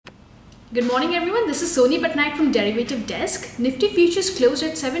Good morning everyone, this is Soni Patnaik from Derivative Desk. Nifty futures closed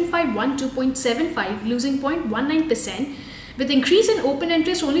at 7512.75, losing 0.19%, with increase in open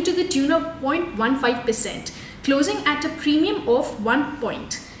interest only to the tune of 0.15%, closing at a premium of 1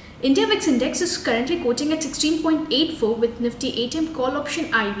 point. India VIX index is currently quoting at 16.84 with Nifty ATM call option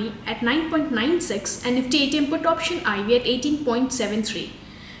IV at 9.96 and Nifty ATM put option IV at 18.73.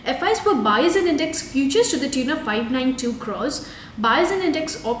 FIs were buyers in index futures to the tune of 592 crores, buyers in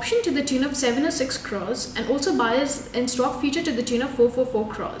index option to the tune of 706 crores, and also buyers in stock future to the tune of 444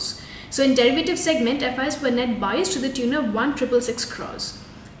 crores. So in derivative segment, FIs were net buyers to the tune of 1666 crores.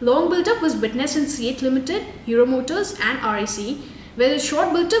 Long build-up was witnessed in CEAT Limited, Euromotors and RAC, where a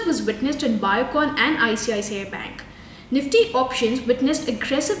short build-up was witnessed in Biocon and ICICI Bank. Nifty options witnessed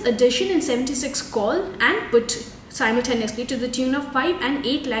aggressive addition in 76 call and put simultaneously to the tune of 5 and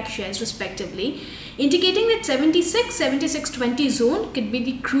 8 lakh shares respectively, indicating that 76-7620 zone could be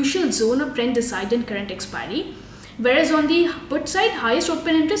the crucial zone of trend decident current expiry. Whereas on the put side, highest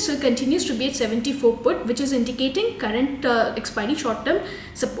open interest still continues to be at 74 put, which is indicating current expiry short-term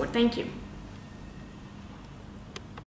support. Thank you.